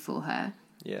coming for her.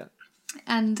 Yeah.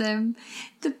 And the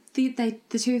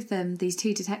two of them, these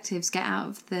two detectives, get out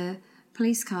of the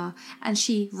police car, and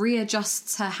she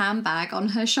readjusts her handbag on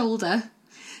her shoulder.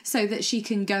 so that she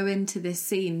can go into this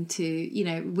scene to, you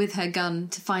know, with her gun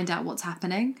to find out what's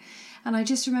happening. And I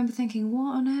just remember thinking,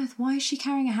 what on earth? Why is she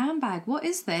carrying a handbag? What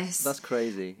is this? That's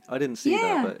crazy. I didn't see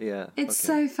that, but yeah. It's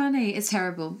so funny. It's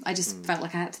terrible. I just felt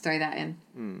like I had to throw that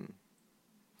in.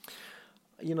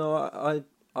 You know,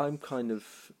 I'm kind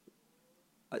of...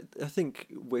 I think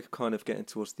we're kind of getting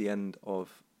towards the end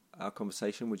of our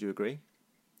conversation. Would you agree?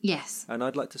 Yes. And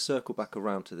I'd like to circle back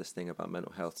around to this thing about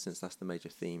mental health, since that's the major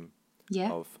theme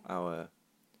of our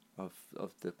of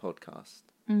the podcast.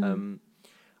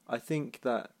 I think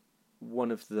that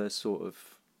one of the sort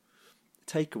of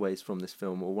takeaways from this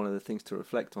film, or one of the things to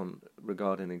reflect on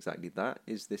regarding exactly that,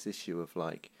 is this issue of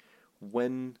like,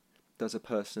 when does a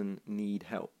person need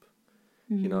help?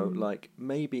 You know, like,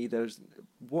 maybe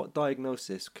what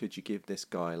diagnosis could you give this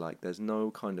guy? Like, there's no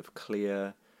kind of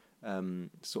clear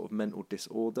sort of mental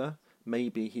disorder.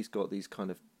 Maybe he's got these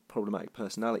kind of problematic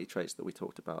personality traits that we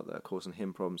talked about that are causing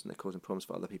him problems, and they're causing problems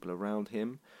for other people around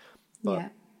him.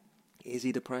 But is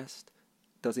he depressed?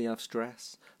 Does he have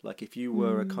stress? Like, if you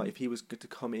were if he was to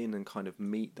come in and kind of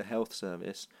meet the health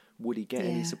service, would he get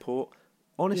any support?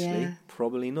 Honestly,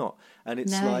 probably not. And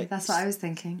it's that's what I was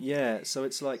thinking. Yeah, so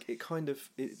it's like, it kind of,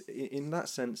 in that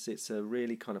sense, it's a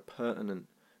really kind of pertinent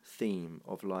theme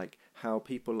of like how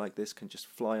people like this can just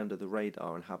fly under the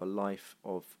radar and have a life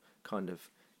of kind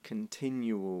of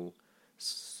continual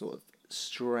sort of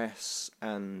stress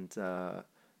and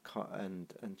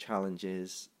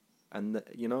challenges, and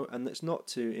you know, and it's not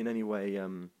to in any way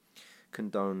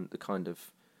condone the kind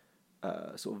of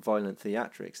sort of violent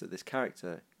theatrics that this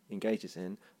character engages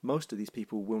in. Most of these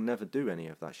people will never do any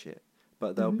of that shit,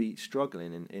 but they'll be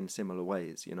struggling in similar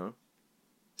ways, you know?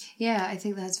 Yeah, I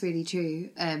think that's really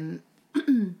true. I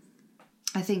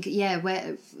think,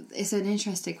 where it's an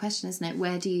interesting question, isn't it?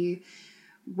 Where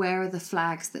are the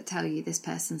flags that tell you this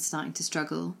person's starting to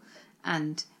struggle,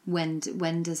 and when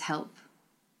does help,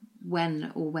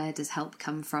 where does help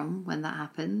come from when that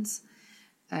happens?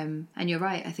 And you're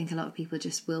right. I think a lot of people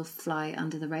just will fly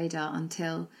under the radar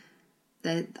until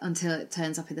it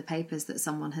turns up in the papers that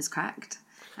someone has cracked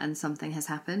and something has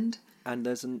happened. And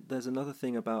there's another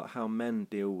thing about how men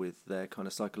deal with their kind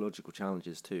of psychological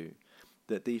challenges too,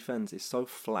 that defense is so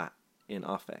flat in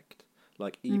affect.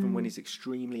 Like, even when he's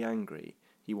extremely angry,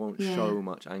 he won't show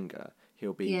much anger.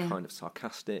 He'll be kind of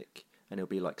sarcastic, and he'll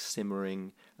be like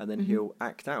simmering, and then he'll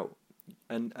act out.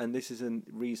 And this is a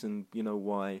reason, you know,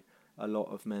 why a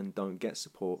lot of men don't get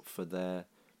support for their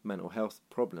mental health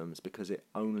problems, because it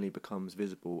only becomes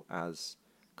visible as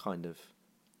kind of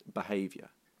behaviour.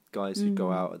 Guys who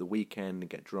go out at the weekend and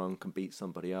get drunk and beat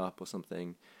somebody up or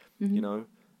something, you know,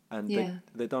 and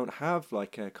they don't have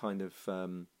like a kind of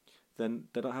then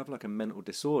they don't have like a mental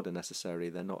disorder necessarily.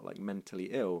 They're not like mentally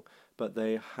ill, but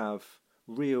they have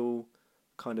real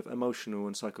kind of emotional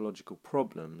and psychological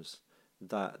problems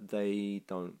that they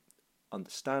don't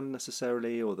understand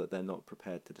necessarily, or that they're not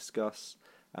prepared to discuss,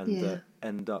 and that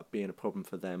end up being a problem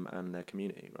for them and their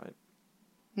community, right?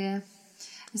 Yeah,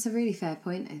 it's a really fair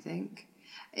point, I think.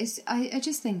 I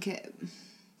just think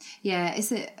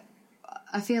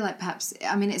I feel like perhaps,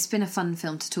 I mean, it's been a fun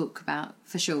film to talk about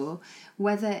for sure.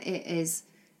 Whether it is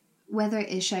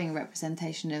showing a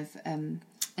representation of an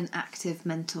active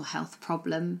mental health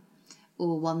problem,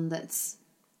 or one that's,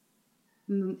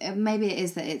 maybe it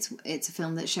is that it's a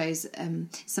film that shows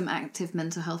some active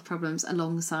mental health problems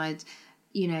alongside,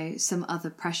 you know, some other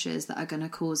pressures that are going to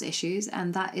cause issues.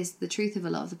 And that is the truth of a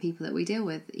lot of the people that we deal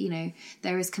with. You know,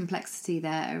 there is complexity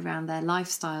there around their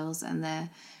lifestyles and their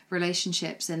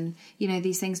relationships, and, you know,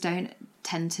 these things don't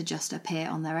tend to just appear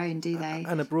on their own, do they?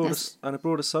 And a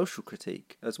broader social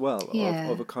critique as well,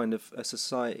 of a kind of a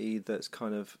society that's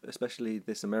kind of, especially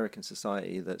this American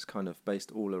society that's kind of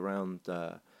based all around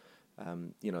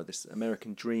you know, this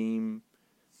American dream.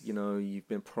 You know, you've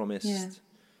been promised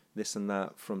this and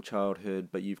that from childhood,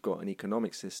 but you've got an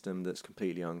economic system that's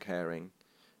completely uncaring.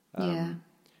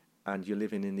 And you're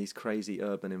living in these crazy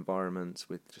urban environments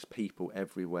with just people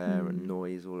everywhere and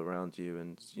noise all around you,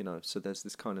 and, you know, so there's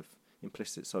this kind of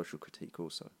implicit social critique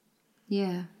also.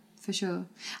 Yeah, for sure.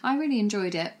 I really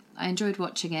enjoyed it. I enjoyed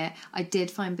watching it. I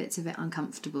did find bits of it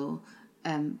uncomfortable,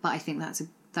 but I think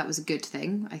that was a good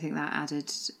thing. I think that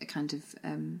added a kind of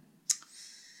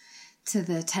to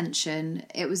the tension.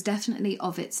 It was definitely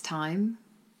of its time,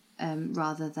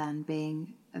 rather than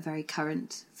being a very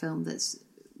current film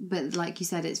but like you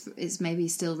said, it's maybe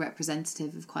still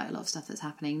representative of quite a lot of stuff that's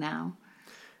happening now.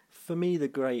 For me, the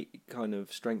great kind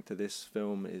of strength of this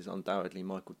film is undoubtedly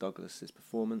Michael Douglas's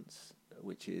performance,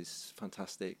 which is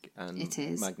fantastic and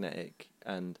magnetic,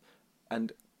 and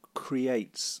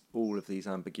creates all of these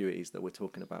ambiguities that we're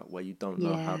talking about, where you don't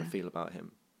know how to feel about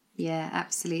him. Yeah,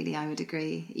 absolutely. I would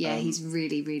agree. Yeah, he's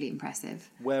really, really impressive.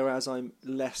 Whereas I'm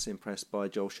less impressed by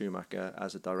Joel Schumacher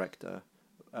as a director,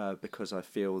 because I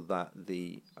feel that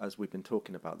as we've been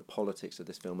talking about, the politics of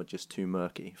this film are just too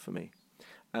murky for me.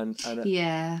 And at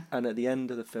the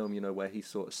end of the film, where he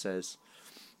sort of says,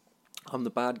 "I'm the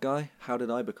bad guy. How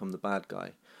did I become the bad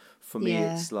guy?" For me,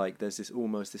 it's like there's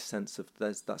almost this sense of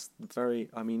that's very.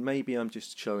 I mean, maybe I'm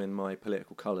just showing my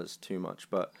political colours too much,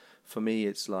 but for me,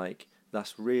 it's like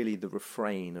that's really the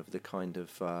refrain of the kind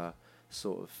of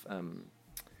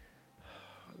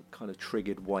kind of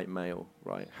triggered white male,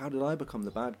 right? How did I become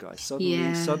the bad guy?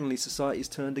 Suddenly, society's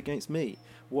turned against me.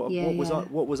 What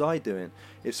was I doing?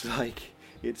 It's like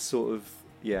it's sort of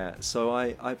So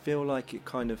I feel like it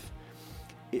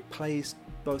plays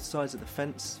both sides of the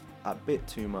fence a bit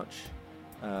too much,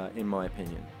 in my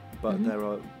opinion. But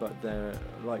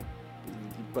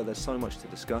there's so much to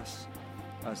discuss,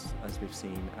 as we've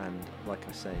seen, and like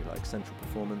I say, like central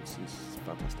performance is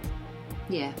fantastic.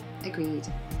 Yeah, agreed.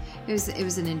 It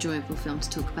was an enjoyable film to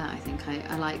talk about. I think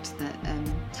I liked that.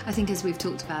 I think as we've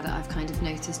talked about it, I've kind of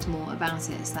noticed more about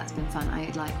it, so that's been fun.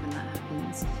 I like when that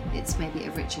happens. It's maybe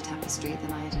a richer tapestry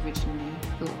than I had originally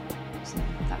thought, so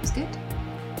that was good.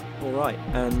 All right,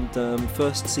 and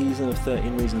first season of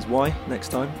 13 Reasons Why next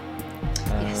time.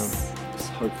 Yes.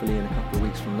 Hopefully in a couple of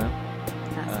weeks from now.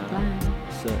 That's the plan.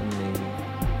 Certainly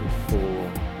before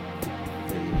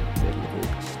the middle of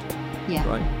August. Yeah.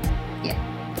 Right?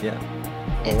 Yeah.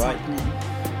 All right.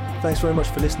 Happening. Thanks very much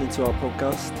for listening to our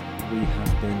podcast. We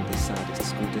have been the saddest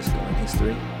school disco in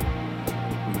history. We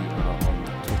are on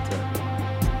Twitter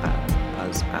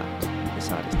as @the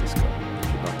saddest disco if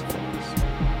you'd like to follow us.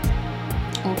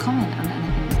 Or comment on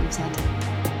anything that we've said.